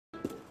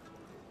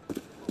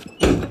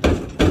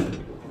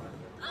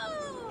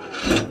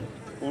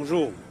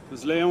Bonjour.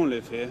 Does Leon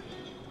live here?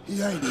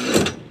 He ain't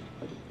here.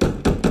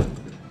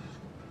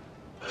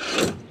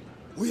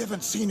 We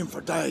haven't seen him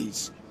for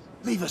days.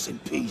 Leave us in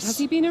peace. Has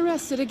he been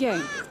arrested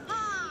again?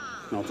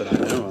 Not that I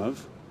know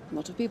of. A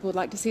lot of people would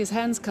like to see his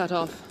hands cut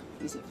off.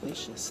 He's a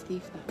vicious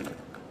thief, that man.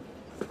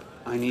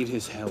 I need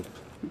his help.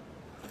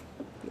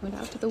 He went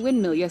out to the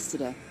windmill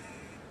yesterday.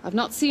 I've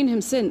not seen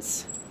him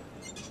since.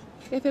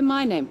 Give him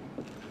my name.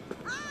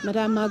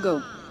 Madame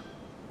Margot.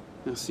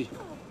 Merci.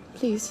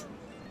 Please.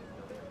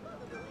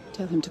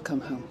 Tell him to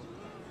come home.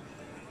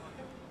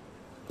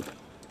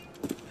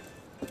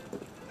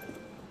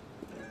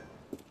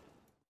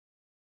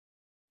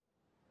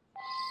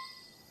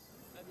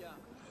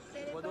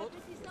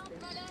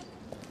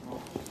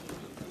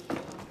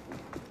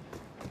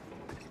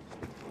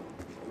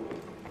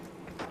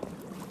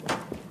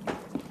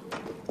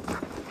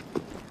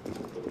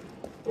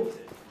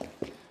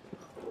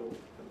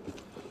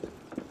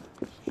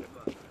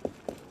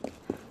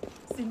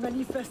 C'est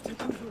manifeste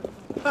toujours.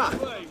 Ah.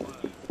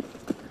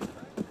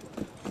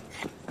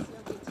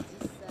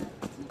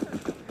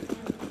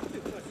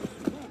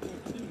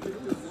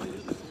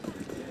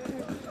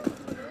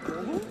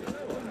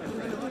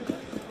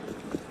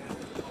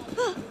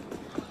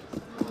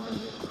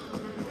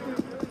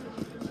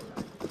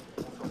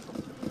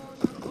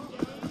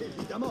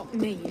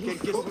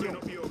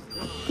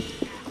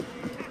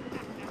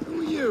 Who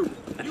are you?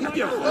 Keep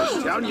your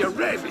voice down, you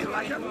raving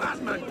like a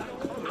madman.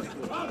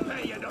 I'll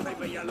pay you nothing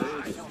for your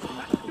life.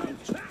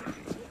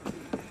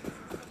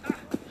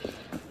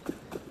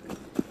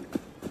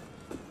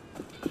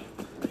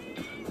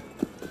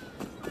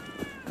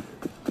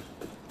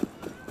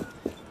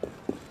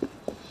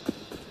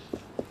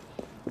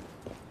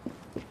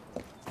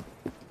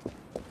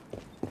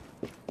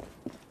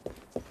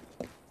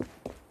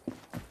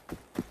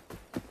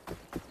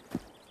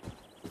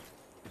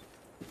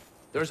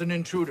 There's an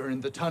intruder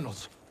in the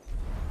tunnels.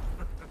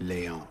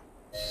 Leon.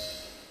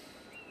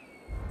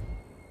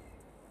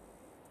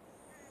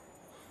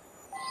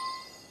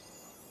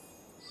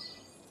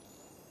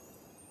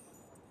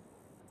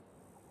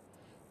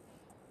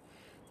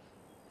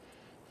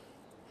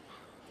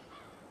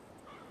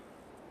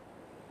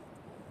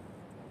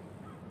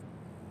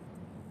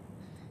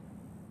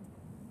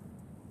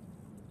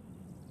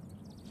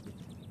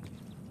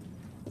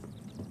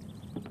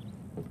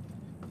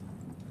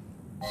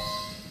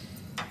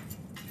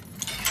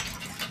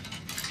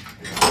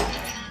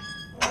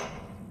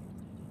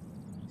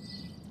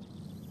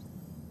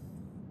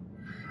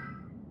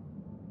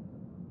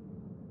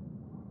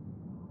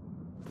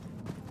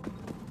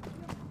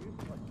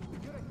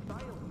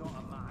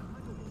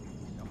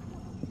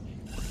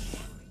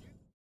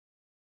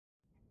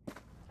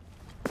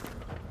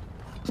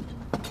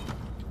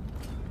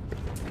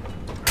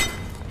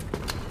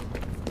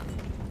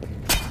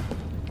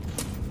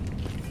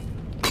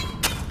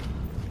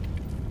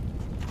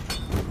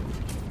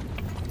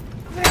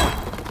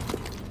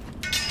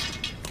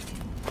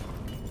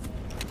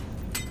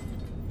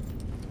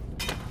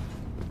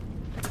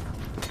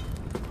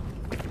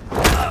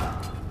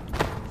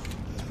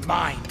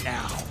 Mine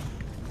now.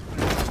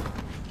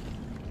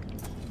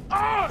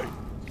 Aye!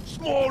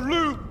 Small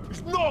loot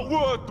is not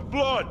worth the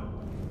blood.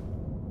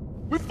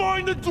 We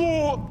find the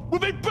door, we'll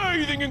be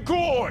bathing in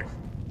coin.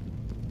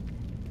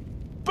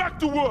 Back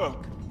to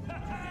work.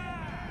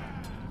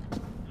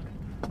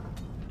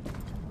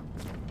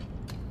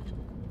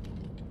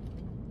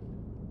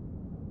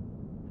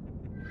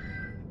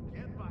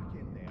 Get back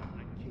in there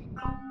and keep...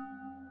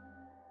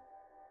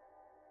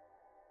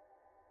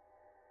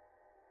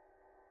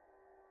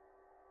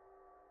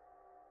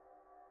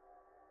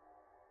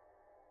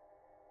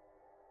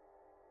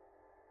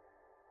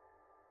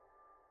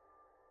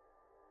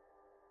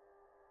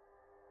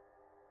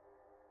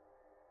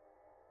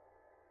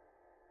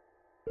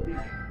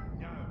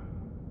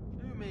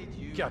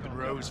 Captain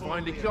Rose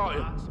finally caught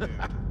him.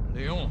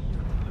 Leon,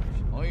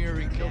 I hear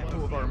he killed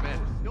 2 of our men.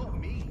 Not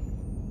me.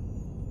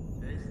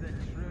 It's the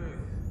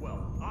truth.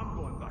 Well, I'm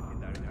going back in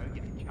there now,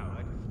 you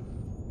coward.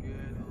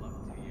 Good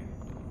luck to you.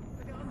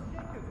 But on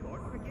second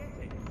thought, forget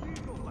it. You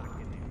go back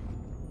in there.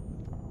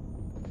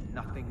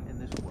 Nothing in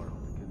this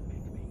world could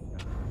make me.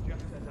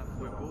 Just as I thought.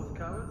 We're both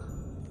cowards?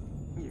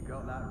 You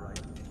got that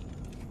right.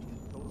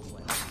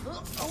 Totally.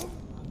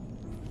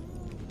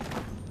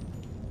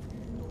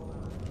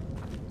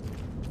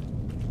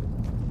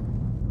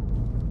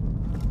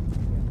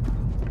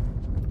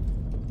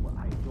 Well,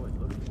 I enjoyed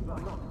looking, but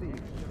I'm not seeing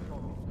it.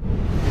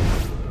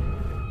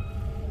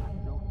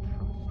 No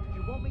trust. Do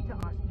you want me to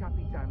ask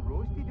Capitan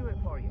Rose to do it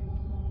for you?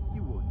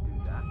 You won't do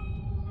that.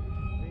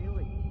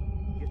 Really?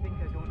 You think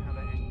I don't have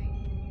it in me?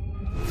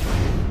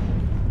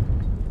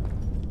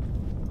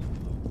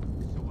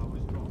 So I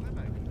was wrong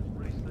about this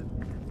bracelet.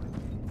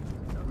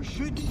 We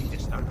shouldn't be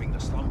disturbing the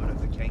slumber of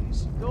the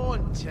kings.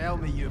 Don't tell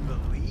me you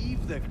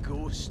believe the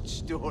ghost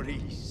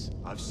stories.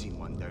 I've seen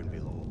one down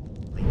below.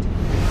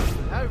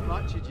 How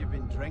much had you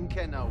been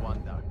drinking, I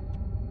wonder?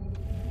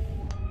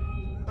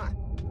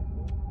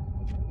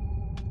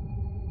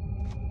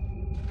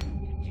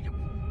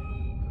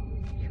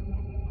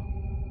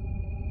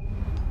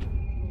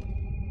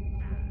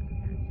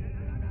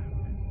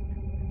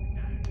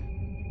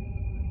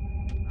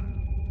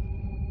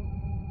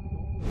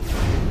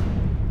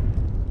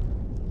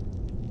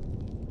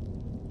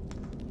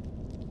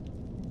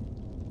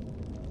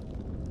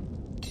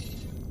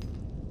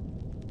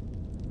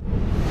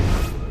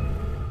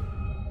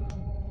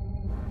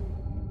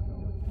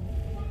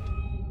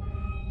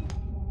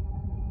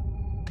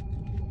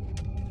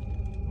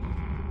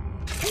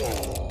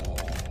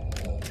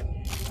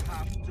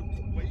 have to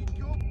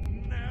wake up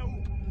now.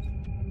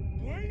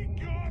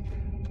 Wake up!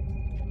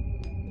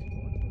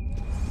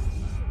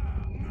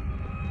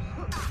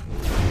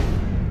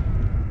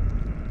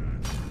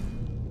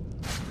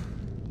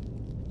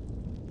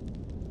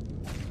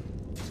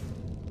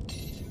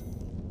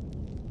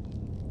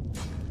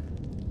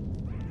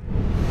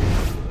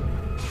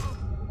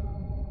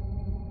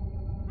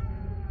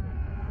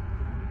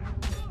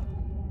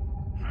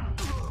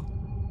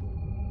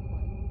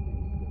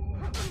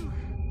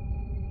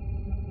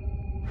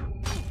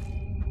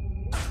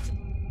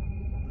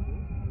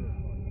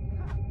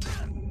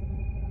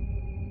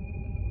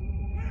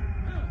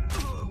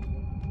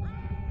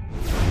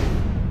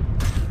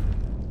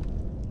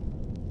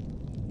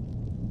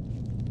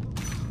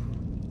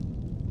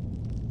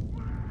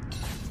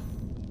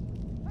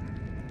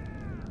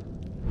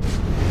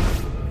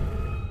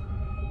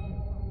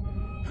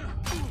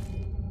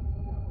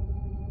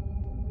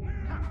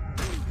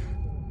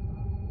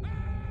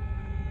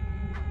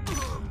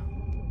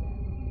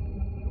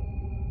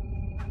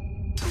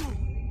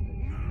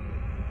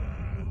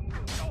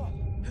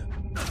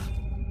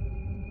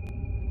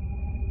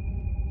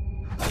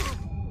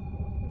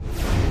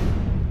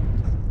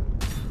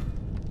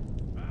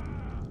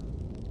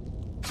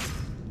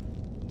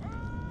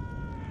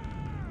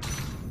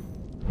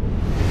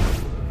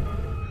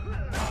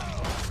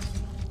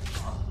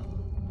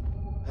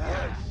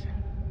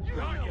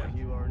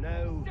 You are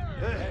now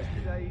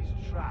yesterday's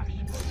trash.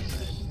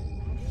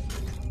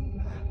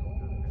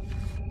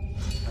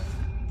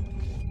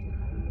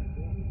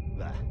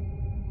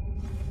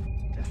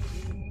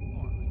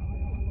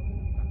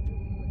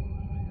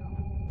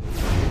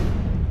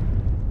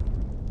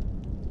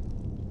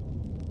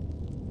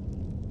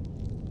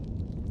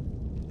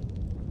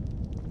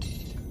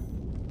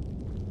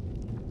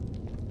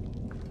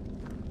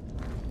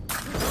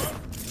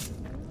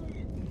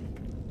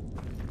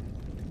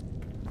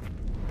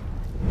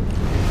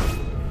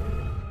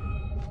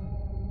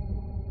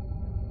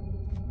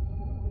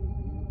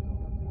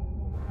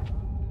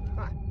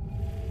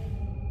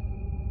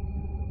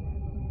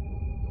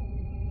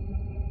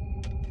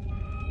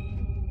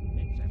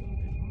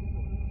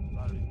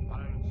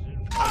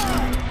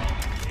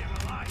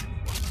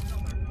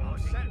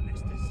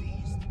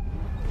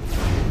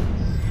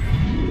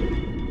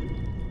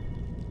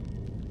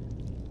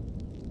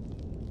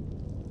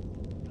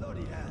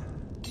 Bloody hell.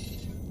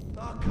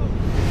 Arno!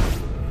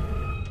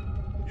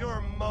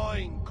 You're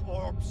mine,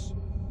 corpse.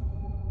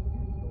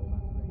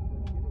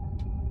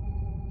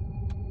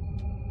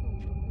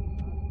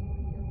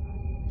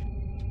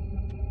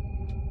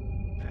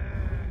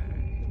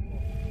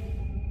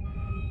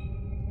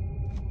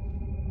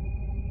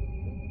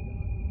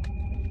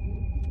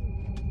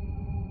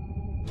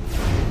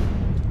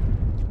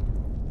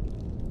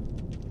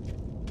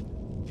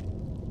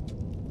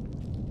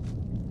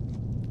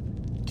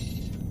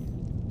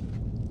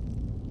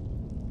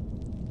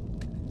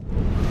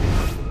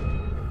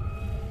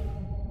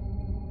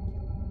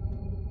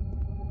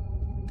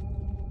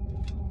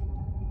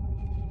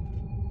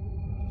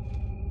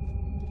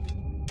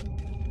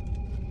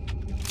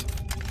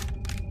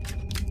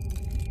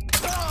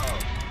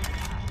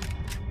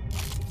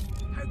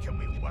 How can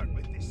we work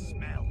with this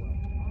smell?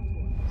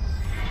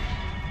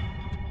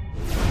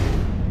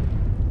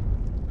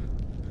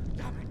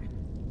 Damn it!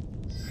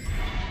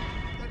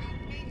 Bloody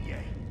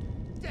Ninja!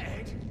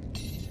 Dead?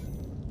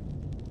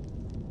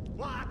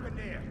 What happened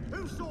here?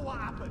 Who saw what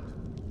happened?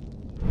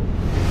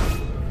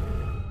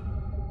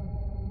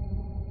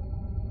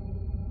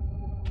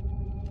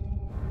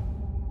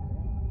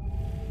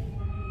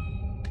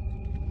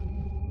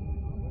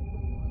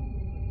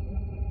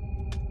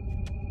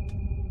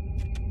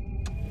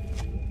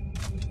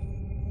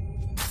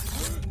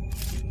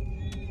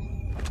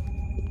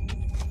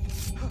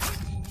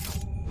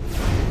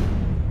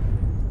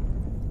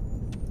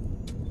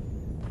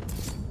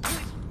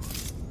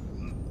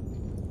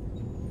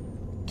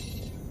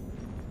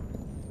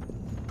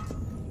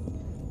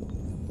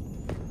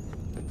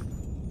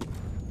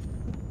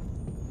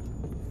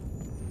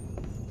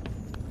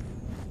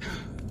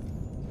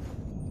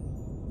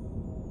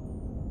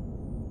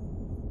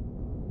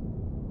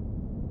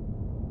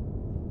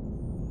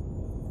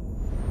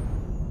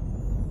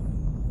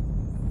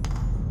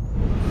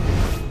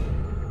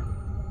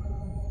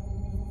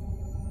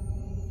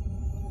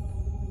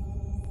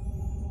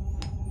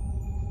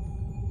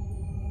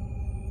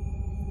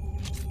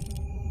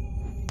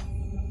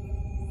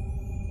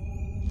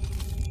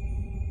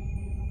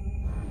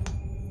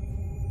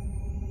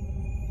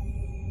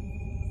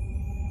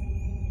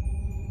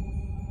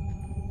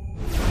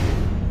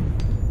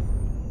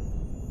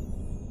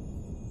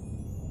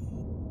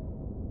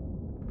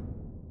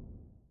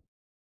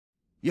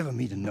 You ever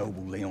meet a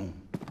noble, Leon?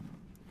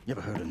 You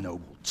ever heard a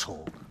noble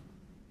talk?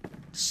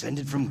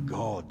 Descended from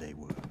God, they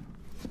were.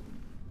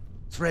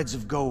 Threads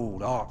of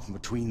gold arc from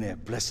between their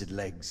blessed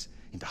legs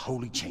into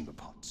holy chamber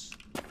pots.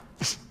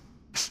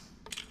 And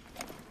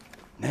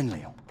then,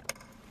 Leon,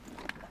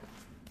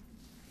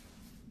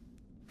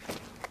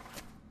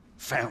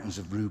 fountains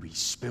of rubies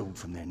spilled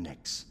from their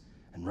necks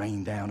and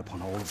rained down upon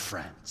all of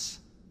France.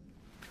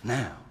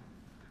 Now,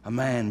 a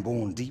man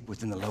born deep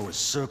within the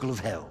lowest circle of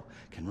hell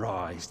can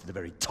rise to the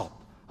very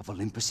top of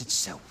Olympus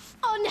itself.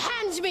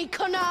 Unhand me,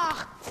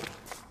 connard!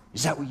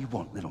 Is that what you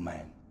want, little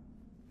man?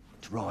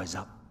 To rise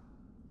up?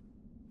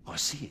 I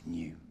see it in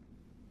you.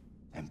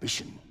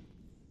 Ambition.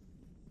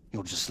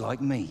 You're just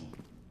like me.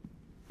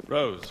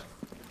 Rose,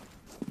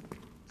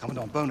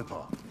 Commandant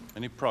Bonaparte.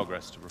 any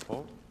progress to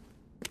report?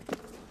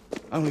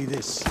 Only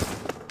this.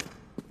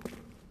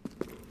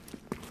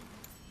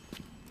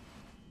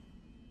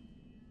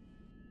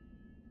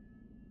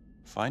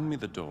 Find me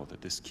the door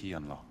that this key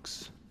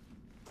unlocks,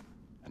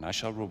 and I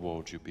shall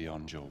reward you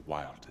beyond your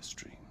wildest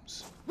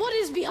dreams. What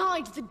is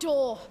behind the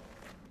door?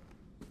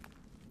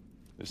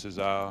 This is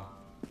our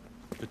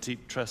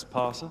petite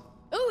trespasser.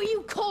 Who are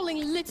you calling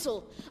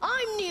little?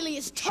 I'm nearly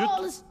as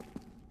tall as...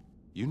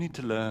 You need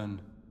to learn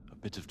a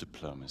bit of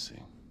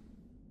diplomacy.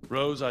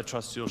 Rose, I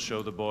trust you'll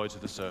show the boy to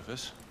the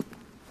surface.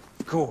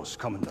 Of course,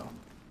 Commandant.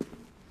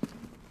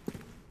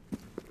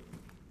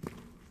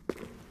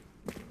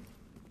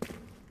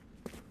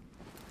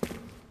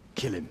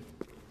 Kill him.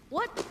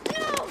 What?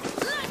 No!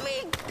 Let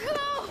me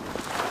go!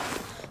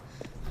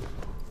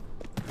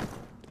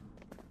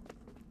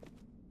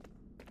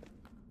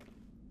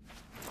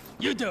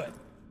 You do it.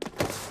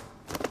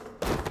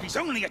 He's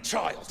only a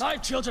child. I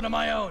have children of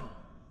my own.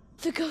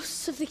 The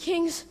ghosts of the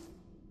kings.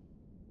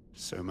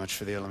 So much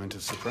for the element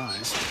of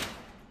surprise.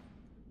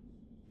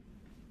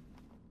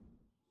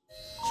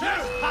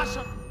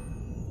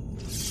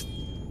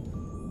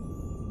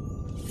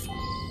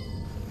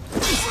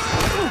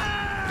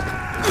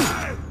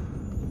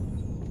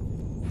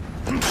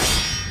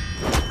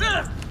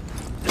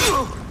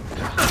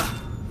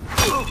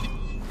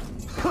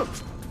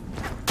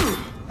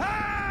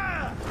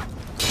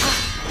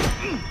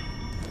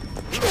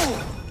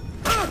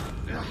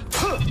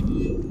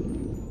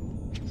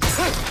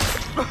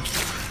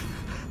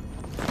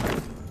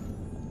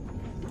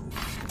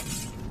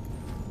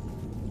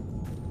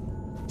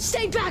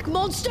 Stay back,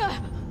 monster!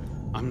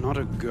 I'm not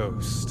a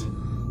ghost.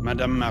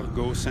 Madame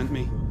Margot sent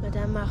me.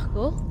 Madame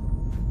Margot?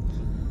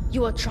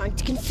 You are trying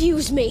to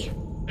confuse me.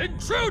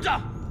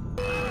 Intruder!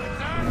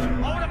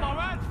 Hold him,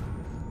 alright?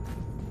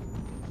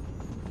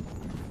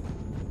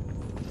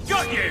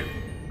 Got you!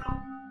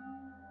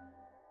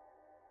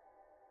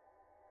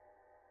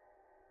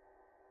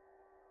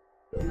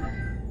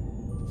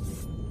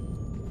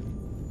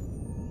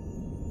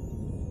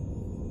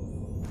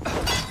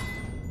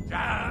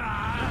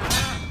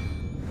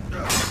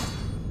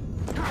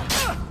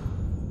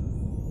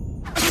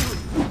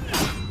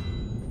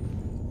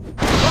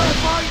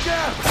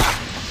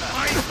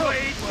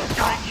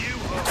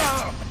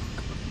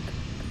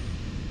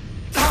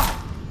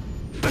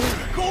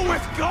 Go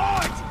with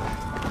God!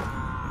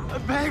 I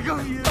beg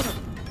of you.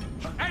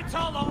 It's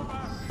all over.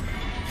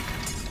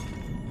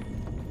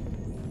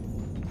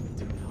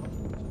 Do not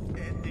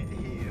end it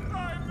here. I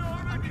know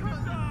I can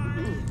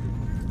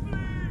die.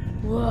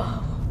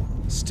 Whoa.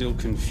 Still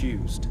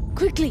confused.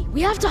 Quickly,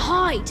 we have to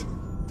hide!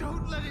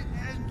 Don't let it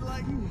end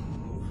like...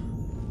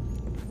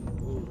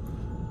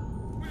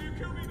 Will you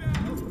kill me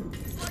now?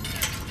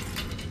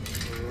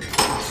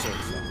 So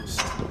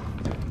fast.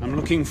 I'm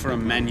looking for a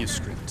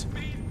manuscript.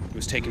 It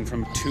was taken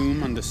from a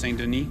tomb under Saint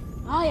Denis.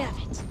 I have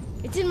it.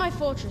 It's in my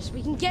fortress.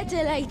 We can get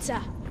it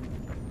later.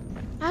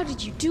 How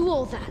did you do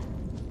all that?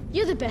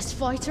 You're the best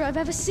fighter I've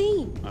ever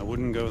seen. I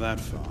wouldn't go that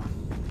far.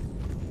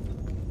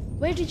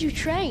 Where did you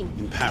train?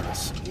 In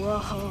Paris.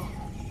 Whoa.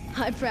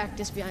 I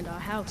practice behind our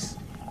house.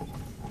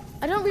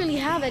 I don't really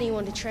have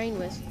anyone to train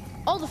with.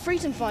 All the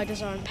freedom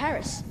fighters are in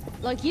Paris.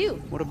 Like you.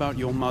 What about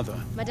your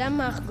mother? Madame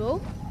Margot?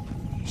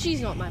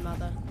 She's not my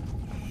mother.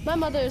 My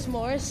mother is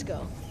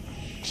Morisco.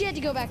 She had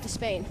to go back to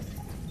Spain.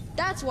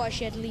 That's why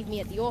she had to leave me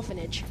at the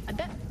orphanage. I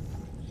bet...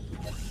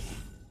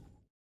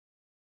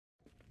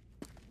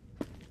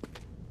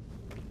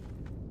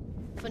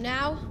 For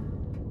now,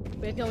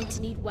 we're going to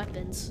need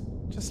weapons.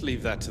 Just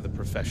leave that to the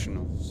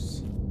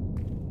professionals.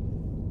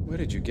 Where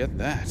did you get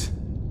that?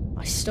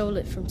 I stole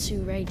it from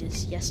 2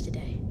 raiders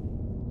yesterday.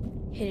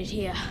 Hid it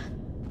here.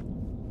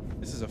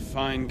 This is a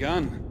fine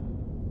gun.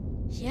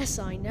 Yes,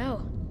 I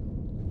know.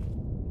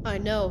 I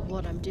know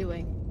what I'm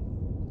doing.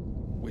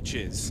 Which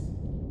is?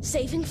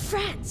 Saving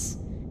France!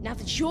 Now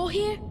that you're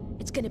here,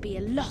 it's gonna be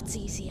a lot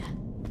easier.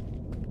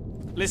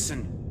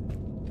 Listen,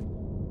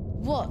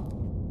 What?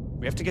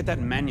 we have to get that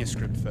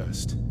manuscript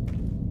first.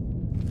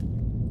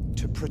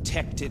 To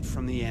protect it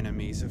from the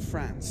enemies of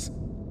France.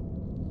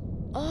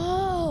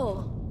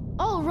 Oh!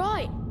 All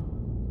right!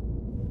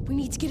 We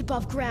need to get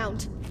above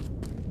ground.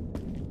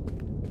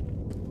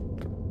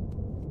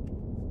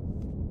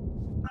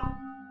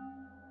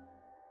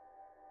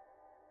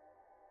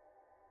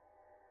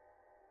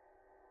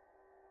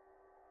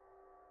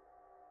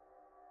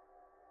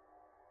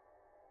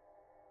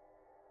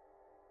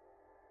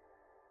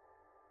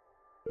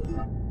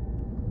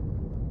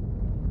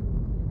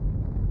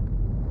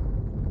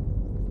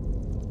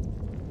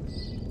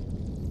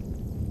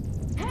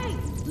 Hey!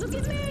 Look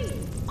at me!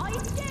 I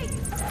escaped!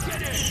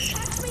 Get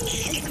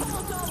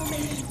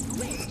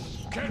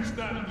Catch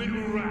that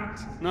little rat!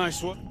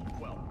 Nice one.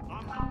 Well,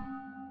 I'm...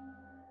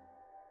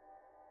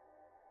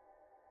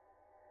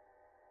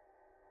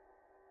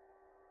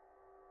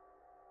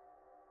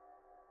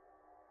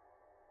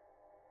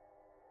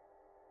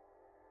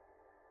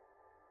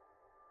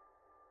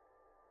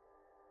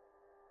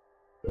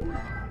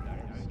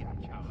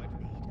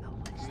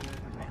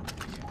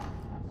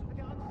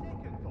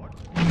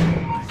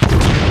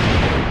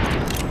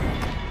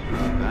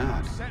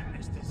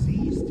 Sadness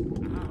diseased.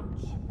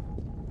 Ouch.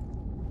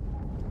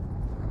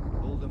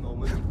 Hold a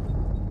moment.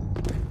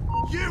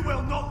 You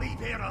will not leave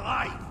here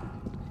alive!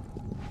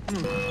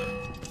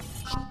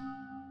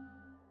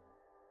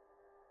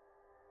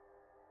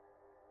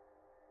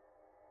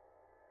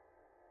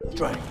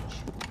 Strange.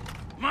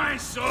 My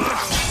sword will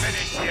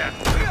finish you!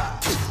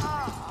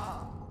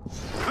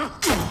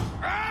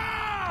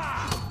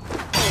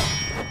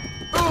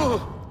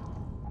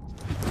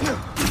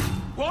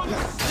 One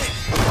stick!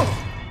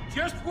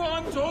 Just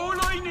one's all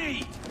I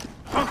need!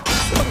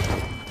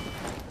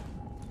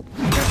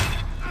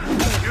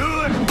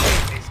 Your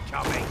death is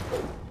coming!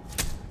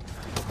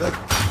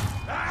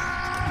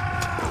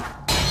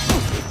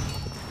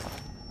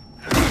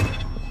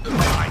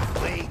 My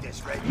blade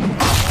is ready for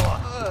war!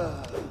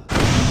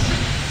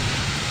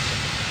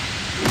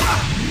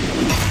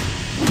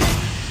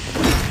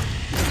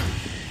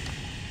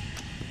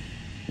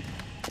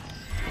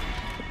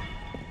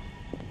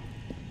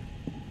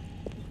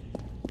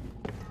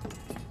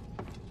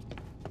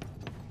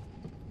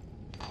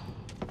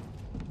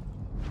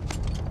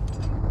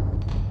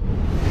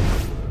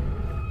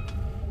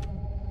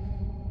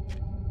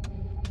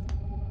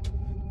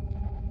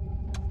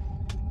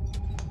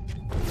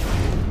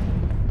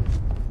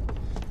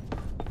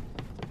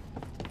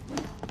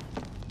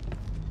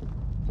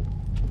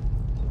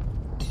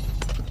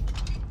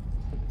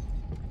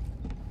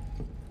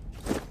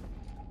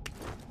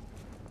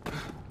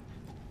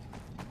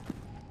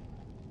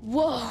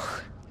 Whoa!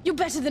 You're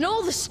better than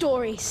all the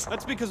stories!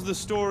 That's because the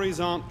stories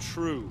aren't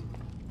true.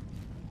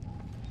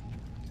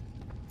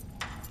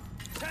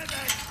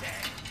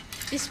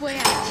 This way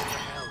out.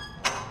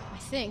 I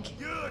think.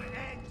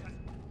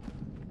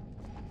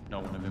 No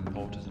one of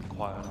import has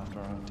inquired after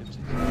our activities.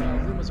 There are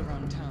rumors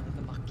around town that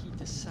the Marquis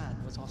de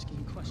Sade was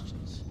asking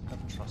questions. Have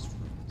trust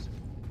rumors.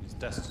 He's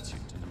destitute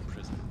and in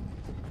prison.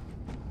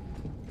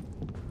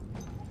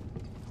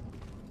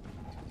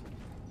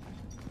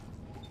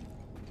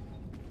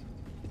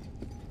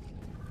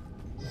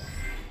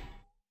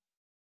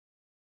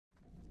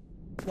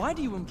 Why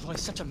do you employ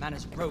such a man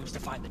as Rose to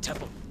find the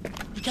temple?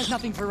 He cares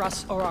nothing for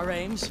us or our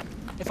aims.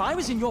 If I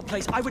was in your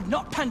place, I would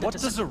not pander What to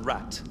does a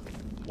rat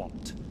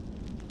want?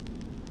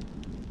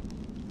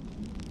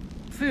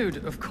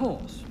 food, of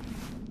course.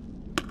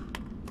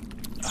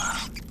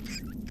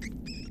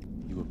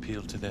 You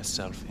appeal to their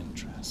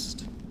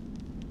self-interest.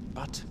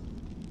 But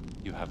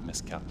you have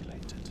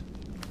miscalculated.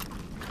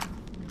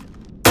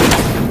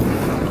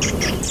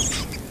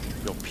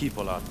 Your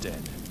people are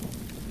dead.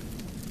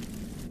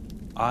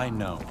 I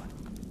know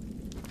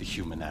the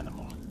human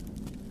animal.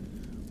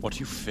 What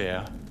you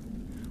fear,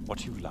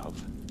 what you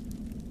love.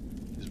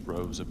 Is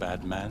Rose a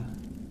bad man?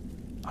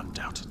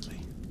 Undoubtedly.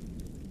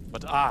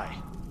 But I,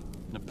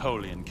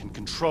 Napoleon, can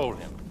control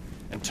him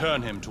and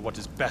turn him to what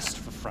is best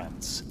for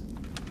France.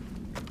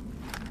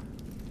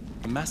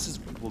 The masses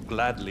will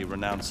gladly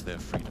renounce their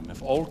freedom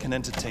if all can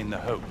entertain the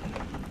hope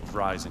of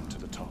rising to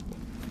the top.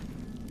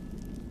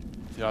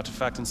 The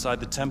artifact inside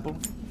the temple,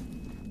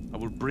 I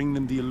will bring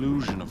them the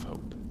illusion of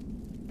hope.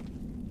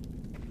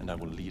 And I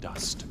will lead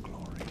us to glory.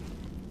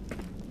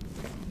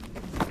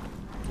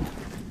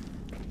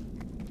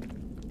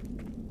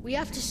 We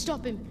have to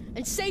stop him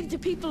and save the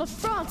people of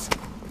France!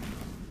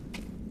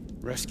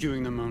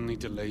 Rescuing them only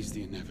delays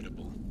the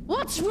inevitable.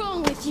 What's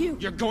wrong with you?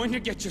 You're going to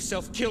get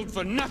yourself killed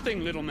for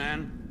nothing, little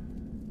man!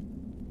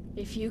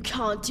 If you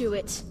can't do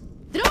it,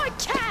 then I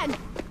can!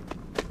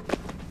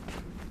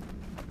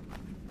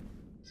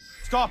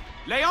 Stop!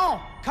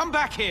 Leon! Come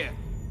back here!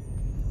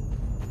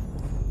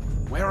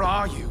 Where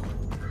are you?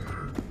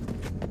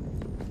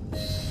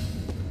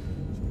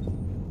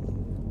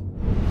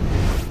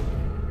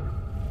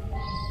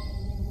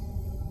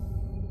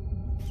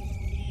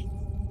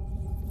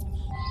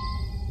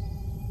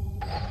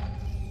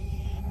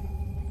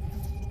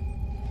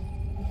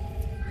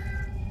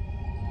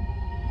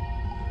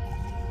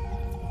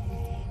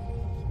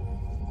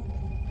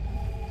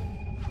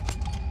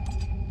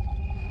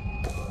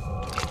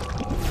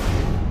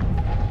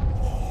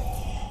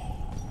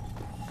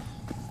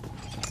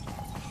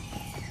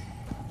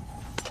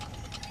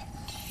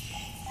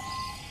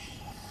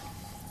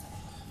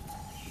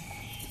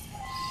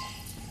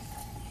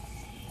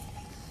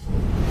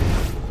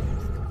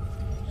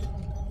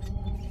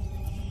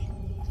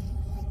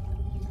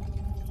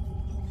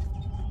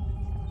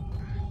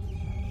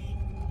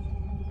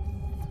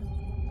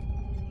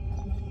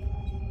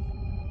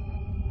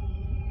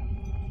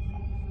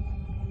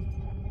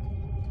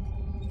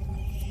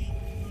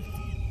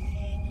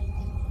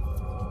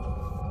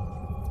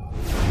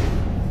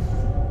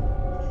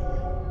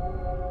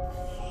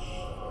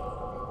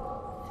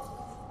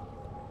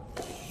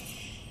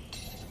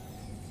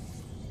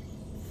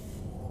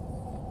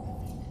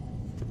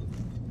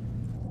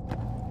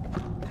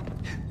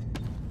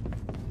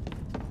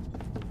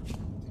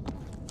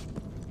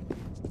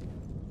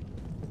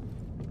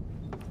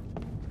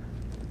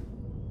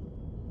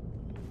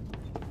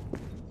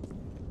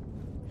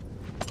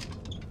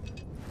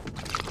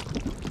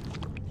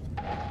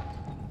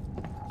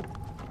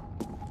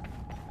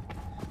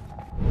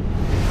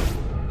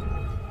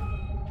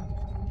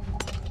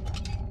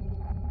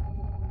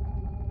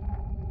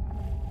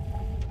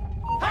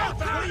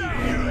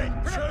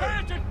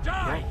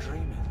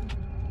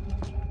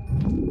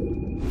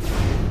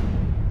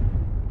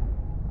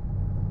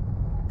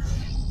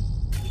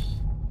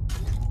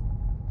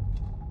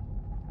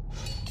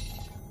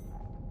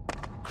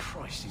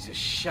 She's a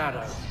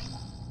shadow.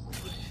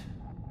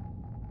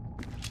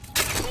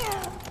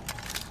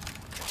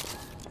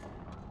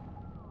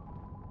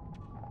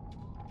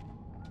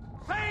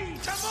 Hey,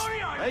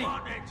 somebody I Hey.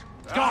 wanted!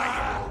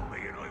 Got Me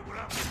and I would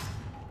have...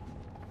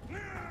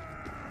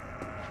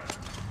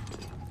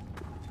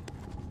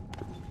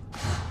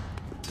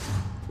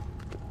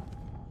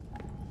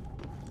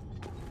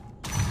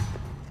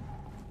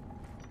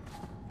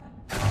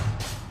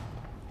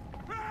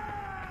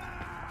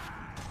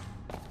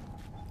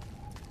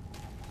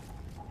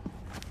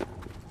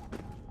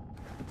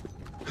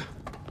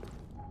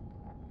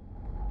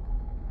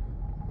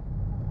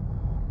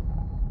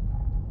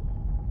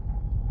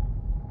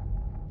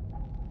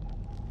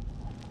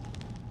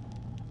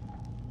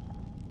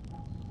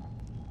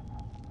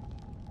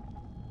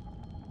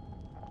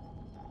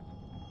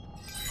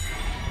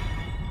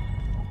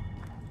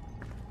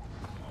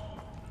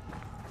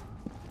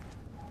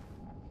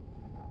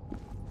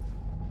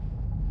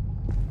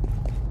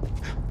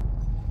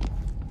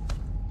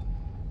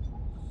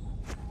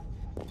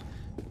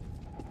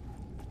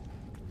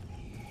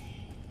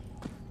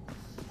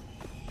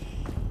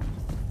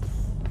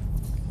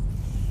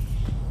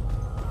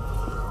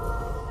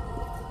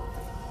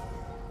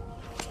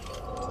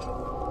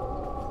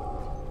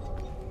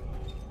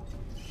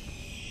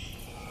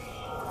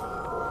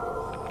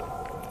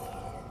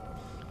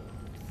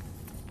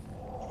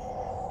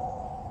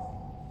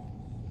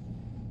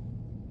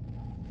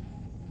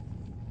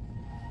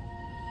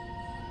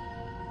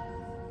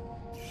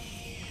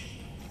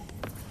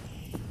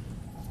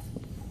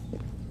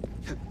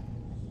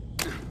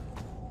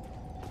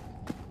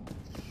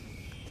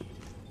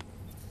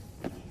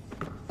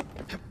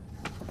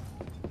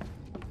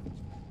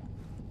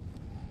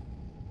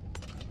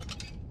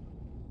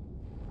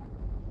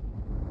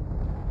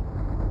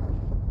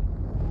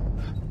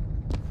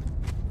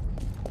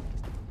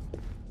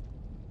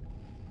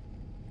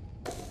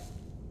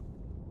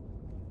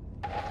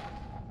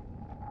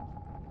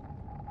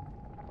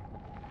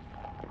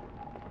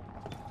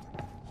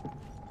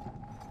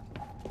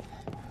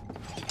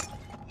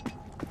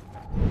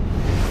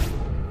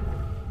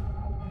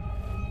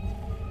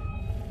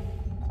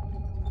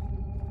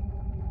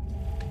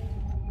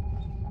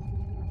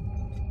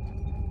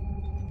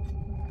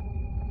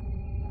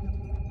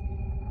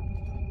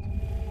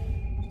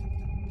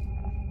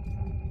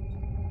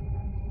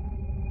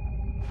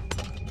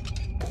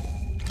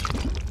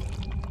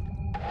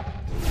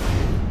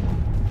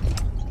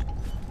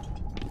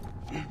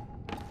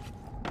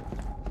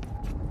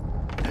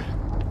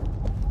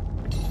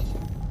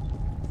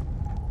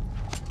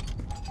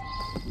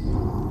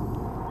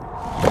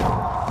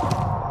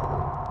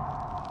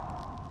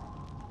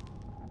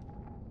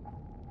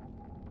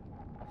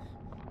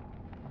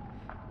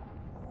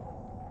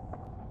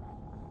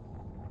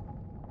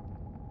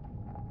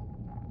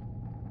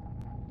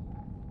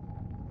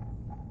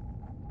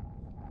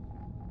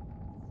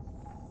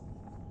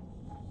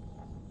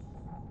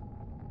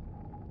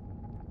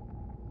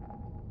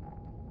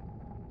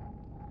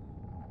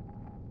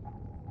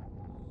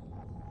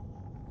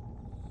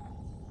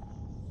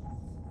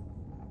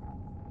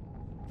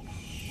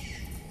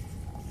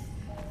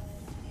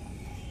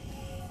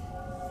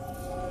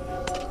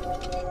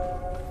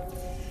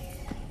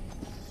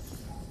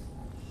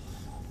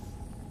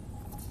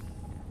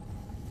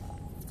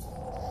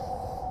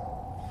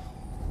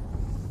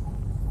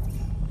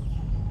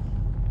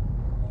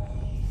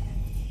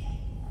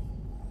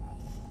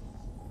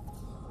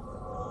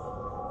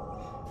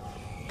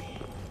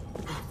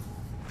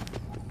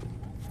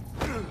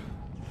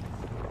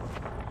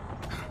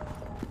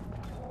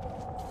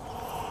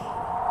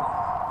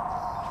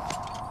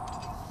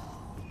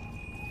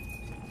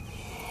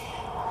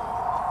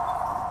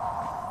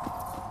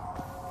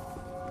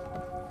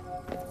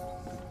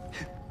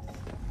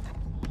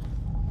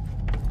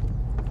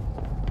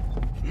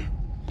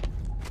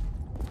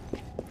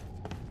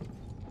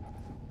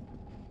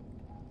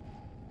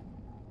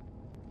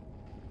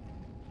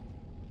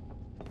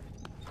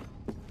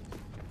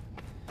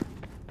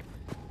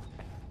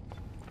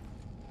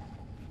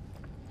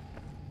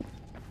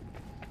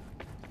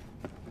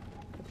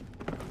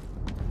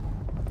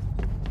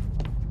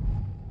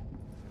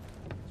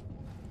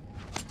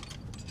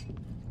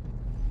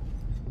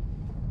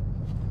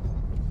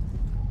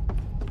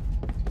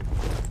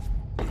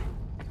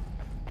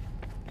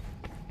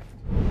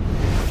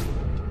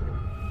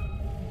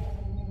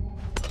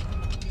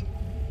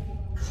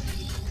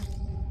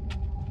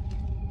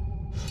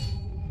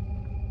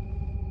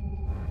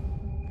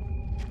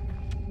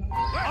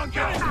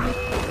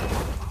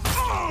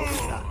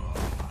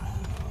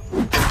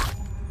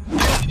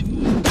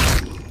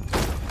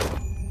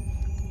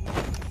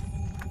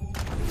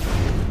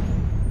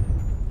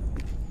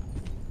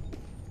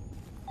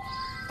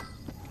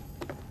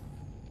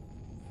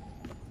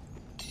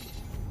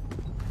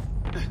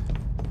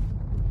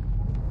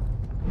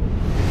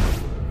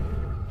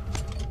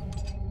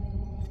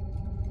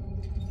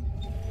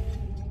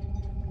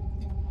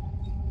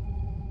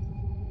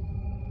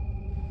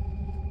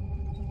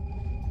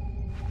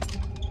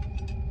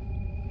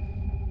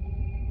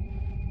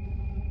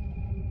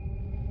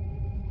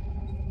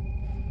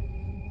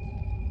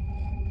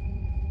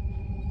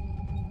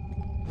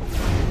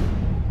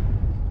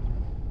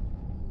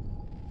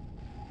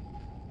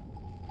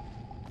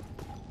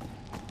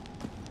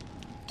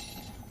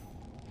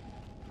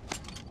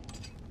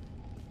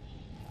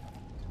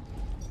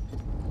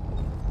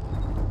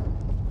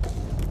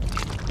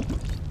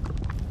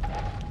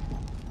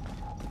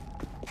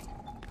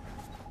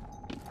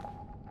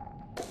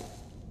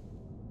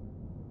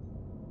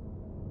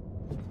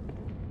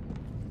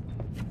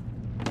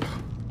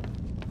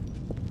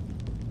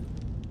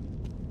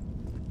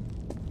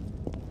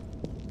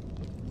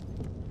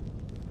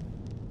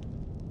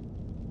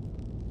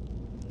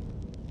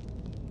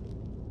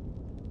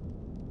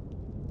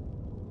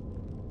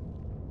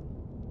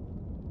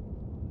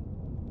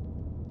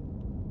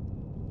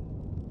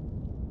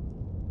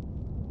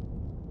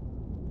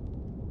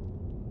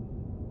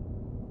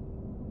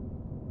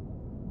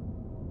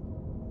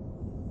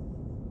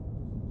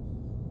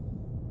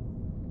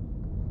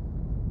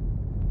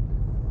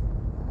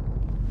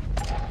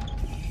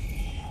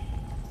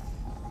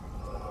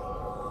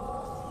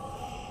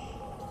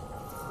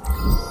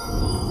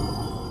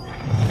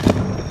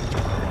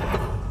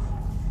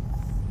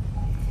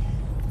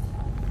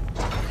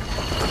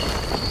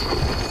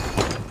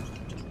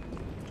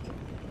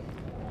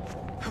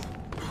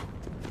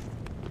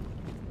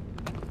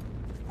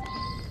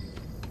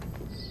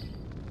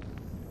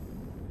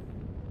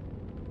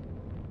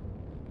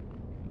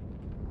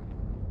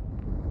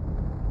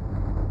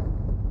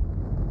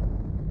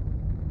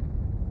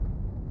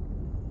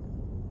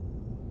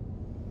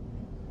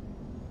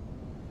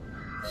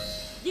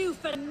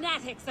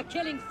 fanatics are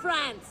killing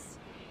France!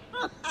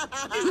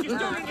 You just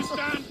don't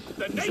understand.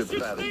 The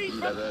nation's need.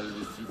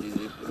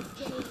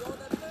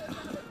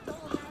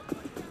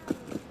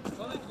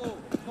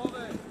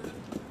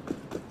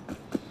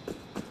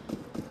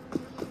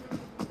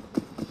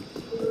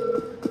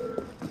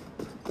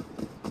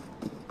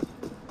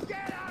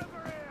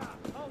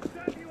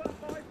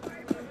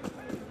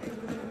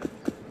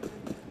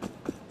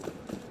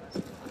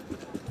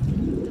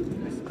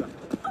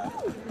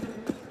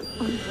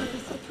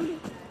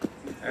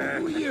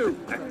 Who are you?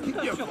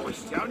 Keep your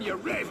voice down, you're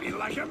raving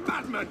like a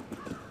madman!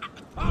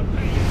 I'll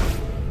pay you!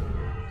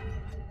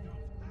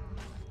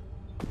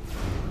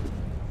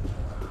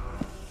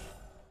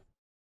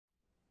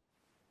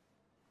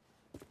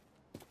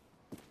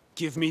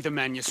 Give me the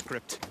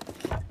manuscript.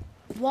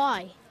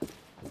 Why?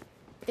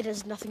 It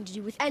has nothing to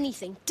do with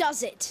anything,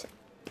 does it?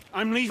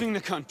 I'm leaving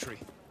the country.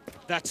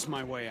 That's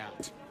my way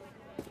out.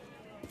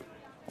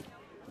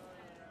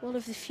 What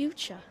of the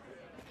future?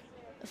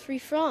 A free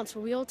France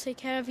where we all take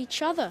care of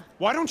each other.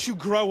 Why don't you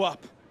grow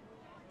up?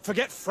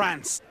 Forget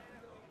France.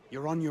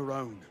 You're on your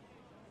own.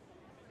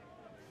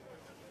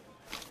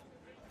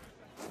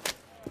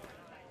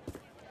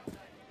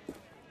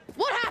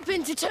 What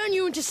happened to turn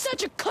you into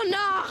such a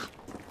connard?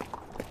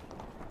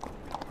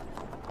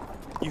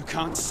 You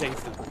can't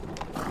save them.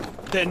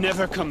 They're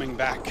never coming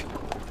back.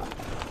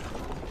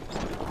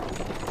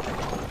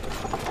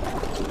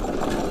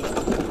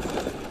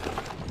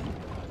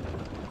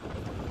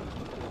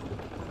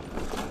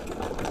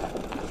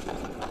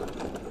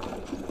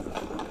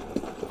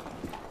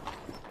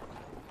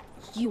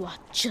 You are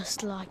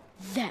just like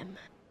them.